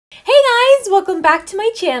welcome back to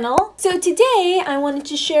my channel. So today I wanted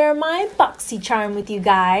to share my Boxycharm with you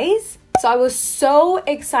guys. So I was so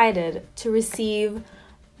excited to receive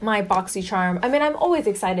my Boxycharm. I mean, I'm always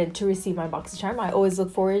excited to receive my Boxycharm. I always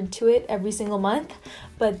look forward to it every single month.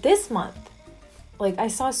 But this month, like, I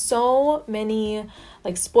saw so many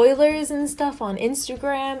like spoilers and stuff on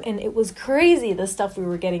Instagram, and it was crazy the stuff we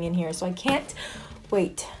were getting in here. So I can't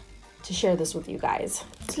wait to share this with you guys.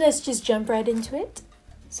 So let's just jump right into it.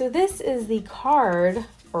 So this is the card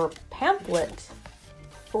or pamphlet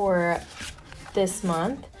for this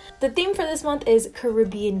month. The theme for this month is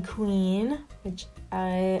Caribbean Queen, which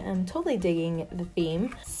I am totally digging the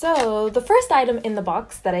theme. So the first item in the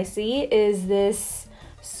box that I see is this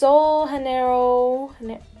Sol de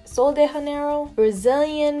Janeiro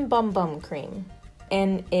Brazilian Bum Bum Cream.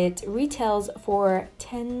 And it retails for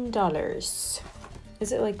 $10.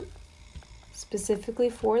 Is it like specifically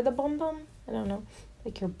for the bum bum? I don't know.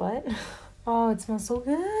 Like your butt. Oh, it smells so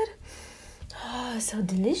good. Oh, so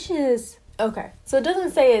delicious. Okay, so it doesn't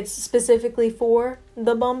say it's specifically for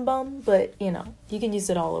the bum bum, but you know, you can use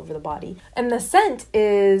it all over the body. And the scent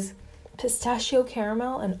is pistachio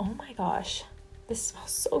caramel, and oh my gosh, this smells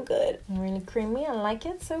so good. Really creamy. I like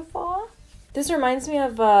it so far. This reminds me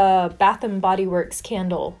of a Bath and Body Works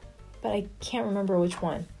candle, but I can't remember which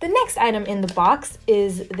one. The next item in the box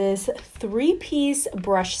is this 3-piece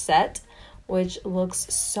brush set, which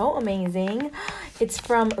looks so amazing. It's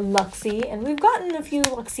from Luxie, and we've gotten a few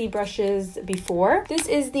Luxie brushes before. This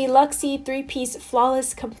is the Luxie 3-piece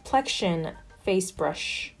Flawless Complexion face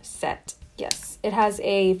brush set. Yes, it has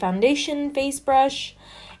a foundation face brush,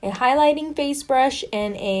 a highlighting face brush,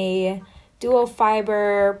 and a duo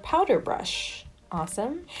fiber powder brush.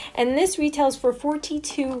 Awesome. And this retails for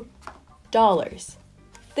 $42.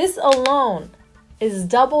 This alone is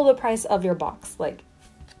double the price of your box. Like,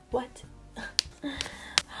 what?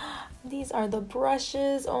 These are the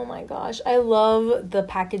brushes. Oh my gosh, I love the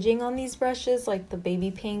packaging on these brushes, like the baby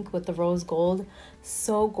pink with the rose gold.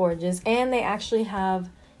 So gorgeous. And they actually have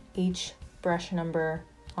each brush number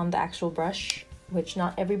on the actual brush, which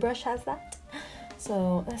not every brush has that.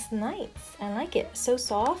 So that's nice. I like it. So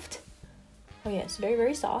soft. Oh yes, very,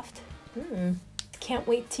 very soft. Can't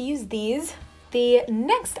wait to use these. The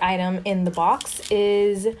next item in the box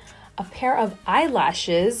is a pair of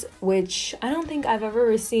eyelashes, which I don't think I've ever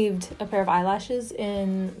received a pair of eyelashes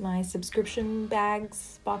in my subscription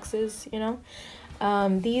boxes, you know.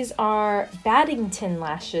 These are Baddington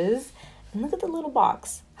lashes, and look at the little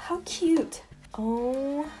box. How cute.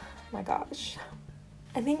 Oh my gosh.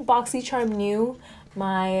 I think Boxycharm knew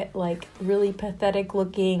my like really pathetic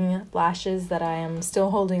looking lashes that I am still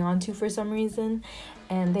holding on to for some reason,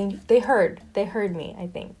 and they heard me, I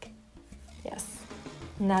think. Yes.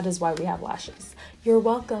 And that is why we have lashes. You're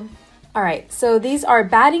welcome. All right, so these are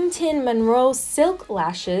Baddington Monroe Silk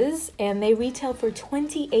Lashes, and they retail for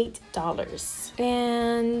 $28.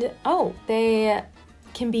 And oh, they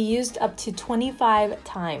can be used up to 25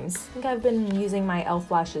 times. I think I've been using my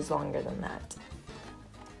e.l.f. lashes longer than that.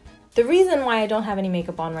 The reason why I don't have any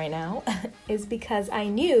makeup on right now is because I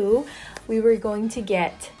knew we were going to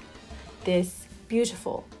get this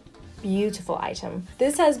beautiful, beautiful item.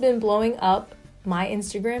 This has been blowing up my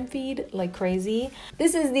Instagram feed like crazy.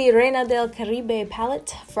 This is the Reina del Caribe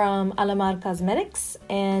palette from Alamar Cosmetics,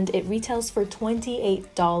 and it retails for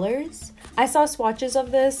 $28. I saw swatches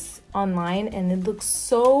of this online and it looks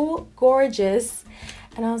so gorgeous,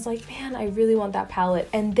 and I was like, man, I really want that palette.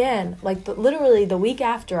 And then like literally the week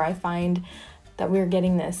after, I find that we were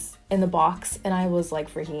getting this in the box, and I was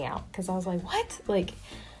like freaking out because I was like, what? Like,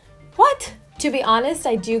 what? To be honest,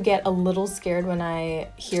 I do get a little scared when I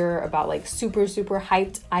hear about like super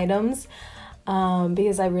hyped items,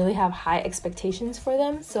 because I really have high expectations for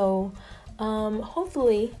them. So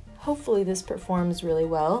hopefully this performs really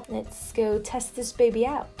well. Let's go test this baby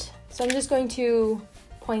out. So I'm just going to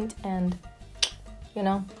point and, you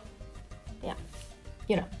know, yeah,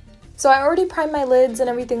 you know. So I already primed my lids and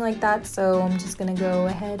everything like that, so I'm just gonna go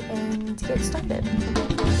ahead and get started.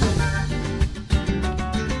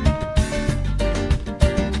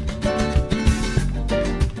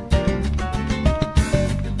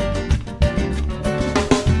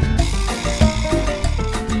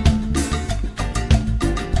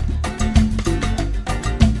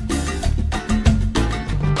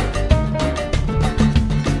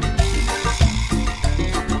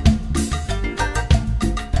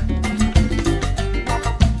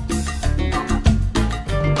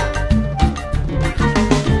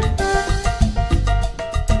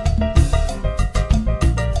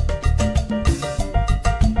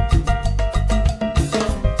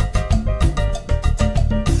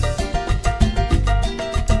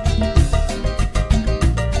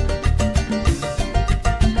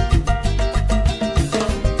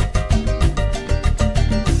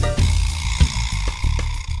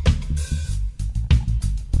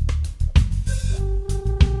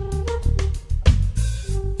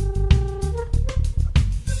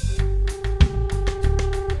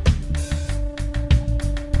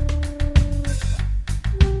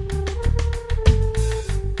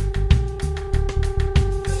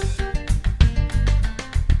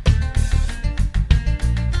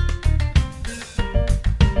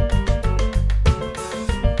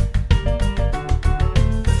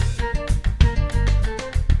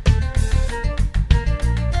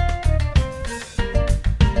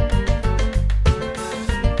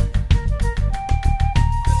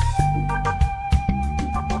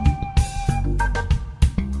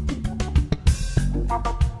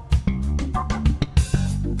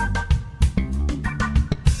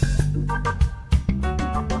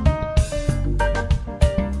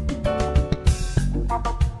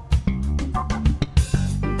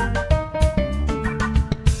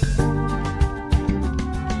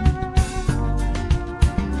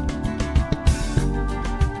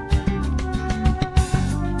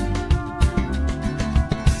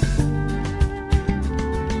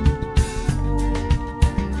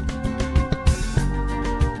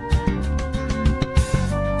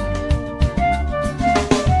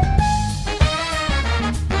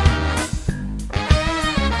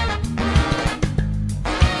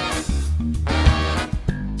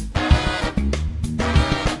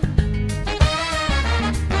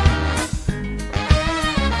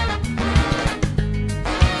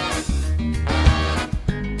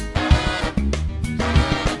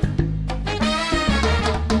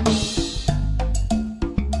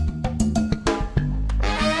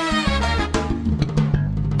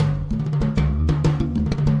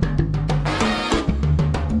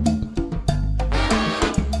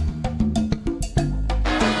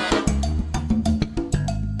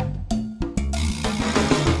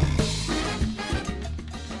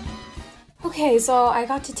 Okay, so I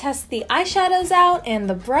got to test the eyeshadows out and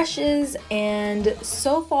the brushes, and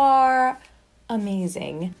so far,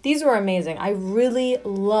 amazing. These were amazing. I really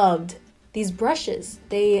loved these brushes.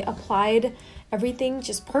 They applied everything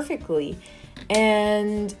just perfectly.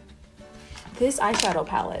 And this eyeshadow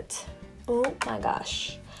palette, oh my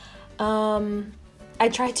gosh. I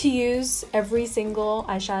tried to use every single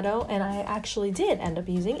eyeshadow, and I actually did end up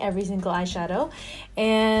using every single eyeshadow.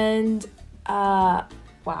 And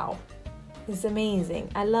wow, it's amazing.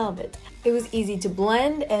 I love it. It was easy to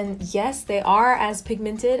blend, and yes, they are as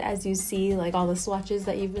pigmented as you see, like all the swatches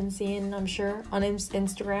that you've been seeing, I'm sure, on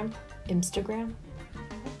Instagram.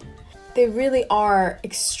 They really are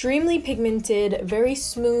extremely pigmented, very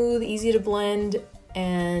smooth, easy to blend,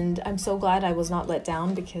 and I'm so glad I was not let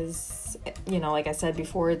down because, you know, like I said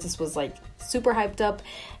before, this was like super hyped up,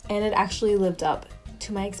 and it actually lived up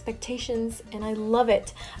to my expectations, and I love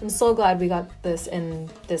it. I'm so glad we got this in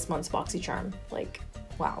this month's Boxycharm. Like,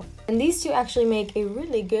 wow. And these two actually make a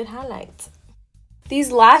really good highlight.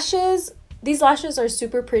 These lashes are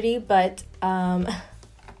super pretty, but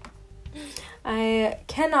I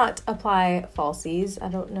cannot apply falsies. I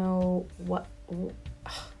don't know,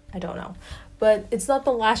 but it's not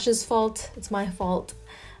the lashes' fault, it's my fault.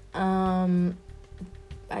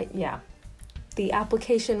 Yeah, the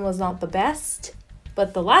application was not the best,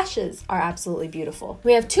 but the lashes are absolutely beautiful.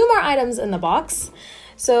 We have 2 more items in the box.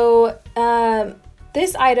 So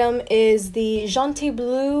this item is the Gentil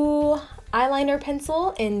Bleu eyeliner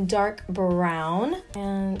pencil in dark brown,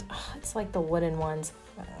 and it's like the wooden ones.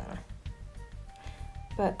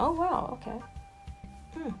 But oh wow, okay.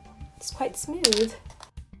 It's quite smooth.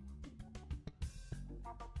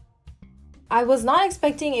 I was not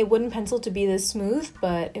expecting a wooden pencil to be this smooth,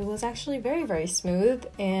 but it was actually very, very smooth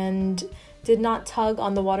and did not tug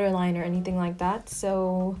on the waterline or anything like that.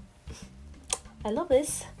 So I love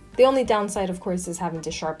this. The only downside, of course, is having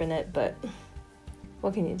to sharpen it, but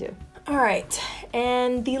what can you do? All right,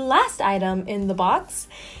 and the last item in the box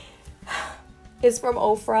is from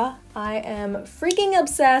Ofra. I am freaking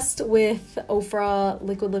obsessed with Ofra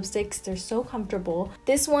liquid lipsticks. They're so comfortable.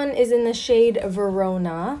 This one is in the shade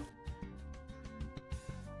Verona.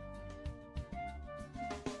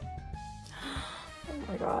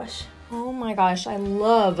 Oh my gosh, I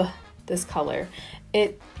love this color.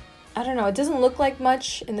 I don't know, it doesn't look like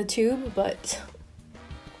much in the tube, but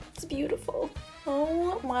it's beautiful.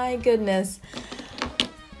 Oh my goodness.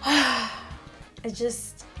 I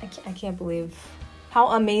can't believe how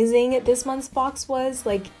amazing this month's box was.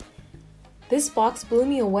 Like, this box blew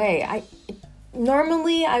me away.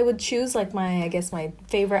 Normally I would choose like my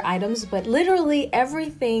favorite items, but literally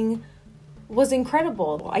everything was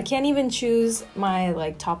incredible. I can't even choose my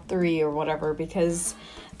like top 3 or whatever because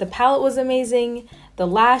the palette was amazing, the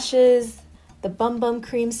lashes, the Bum Bum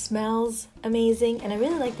Cream smells amazing, and I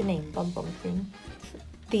really like the name Bum Bum Cream.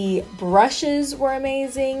 The brushes were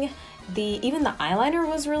amazing, even the eyeliner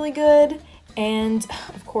was really good, and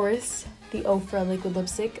of course the Ofra liquid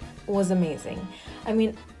lipstick was amazing. I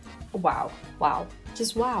mean, wow,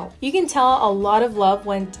 just wow. You can tell a lot of love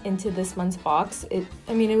went into this month's box. It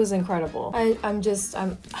was incredible. I'm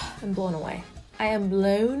blown away. I am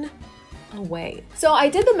blown away. So I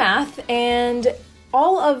did the math, and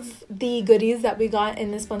all of the goodies that we got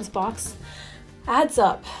in this month's box adds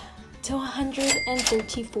up to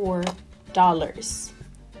 $134.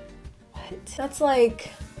 What? That's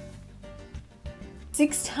like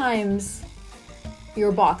 6 times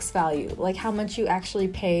your box value, like how much you actually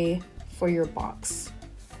pay for your box.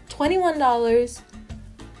 $21,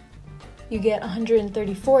 you get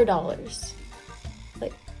 $134.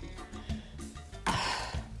 Like,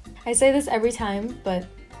 I say this every time, but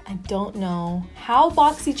I don't know how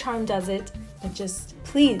Boxycharm does it, but just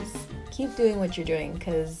please keep doing what you're doing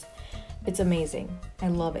because it's amazing. I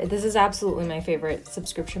love it. This is absolutely my favorite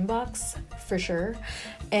subscription box for sure.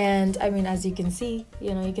 And I mean, as you can see,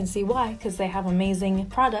 you can see why, because they have amazing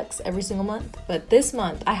products every single month. But this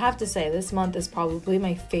month, I have to say, this month is probably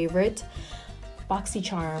my favorite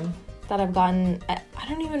Boxycharm that I've gotten. I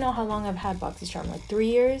don't even know how long I've had Boxycharm, like 3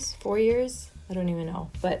 years, 4 years? I don't even know.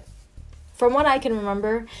 But from what I can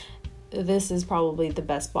remember, this is probably the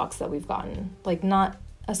best box that we've gotten. Like, not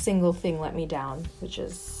a single thing let me down, which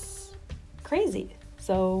is crazy.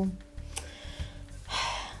 So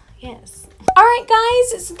yes. Alright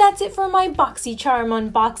guys, so that's it for my Boxycharm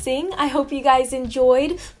unboxing. I hope you guys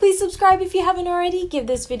enjoyed. Please subscribe if you haven't already. Give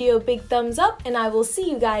this video a big thumbs up, and I will see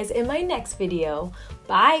you guys in my next video.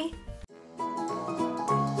 Bye!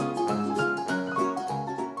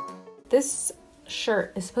 This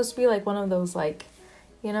shirt is supposed to be like one of those, like,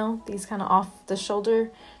 these kind of off the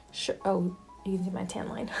shoulder You can see my tan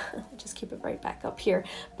line. Just keep it right back up here.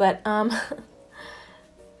 But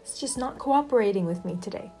it's just not cooperating with me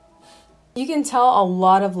today. You can tell a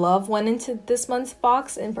lot of love went into this month's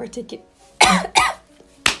box in particular.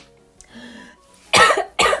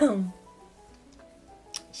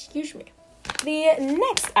 Excuse me. The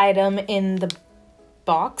next item in the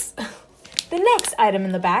box, the next item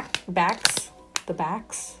in the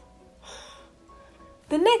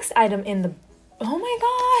the next item in the, oh my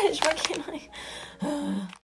gosh, why can't I?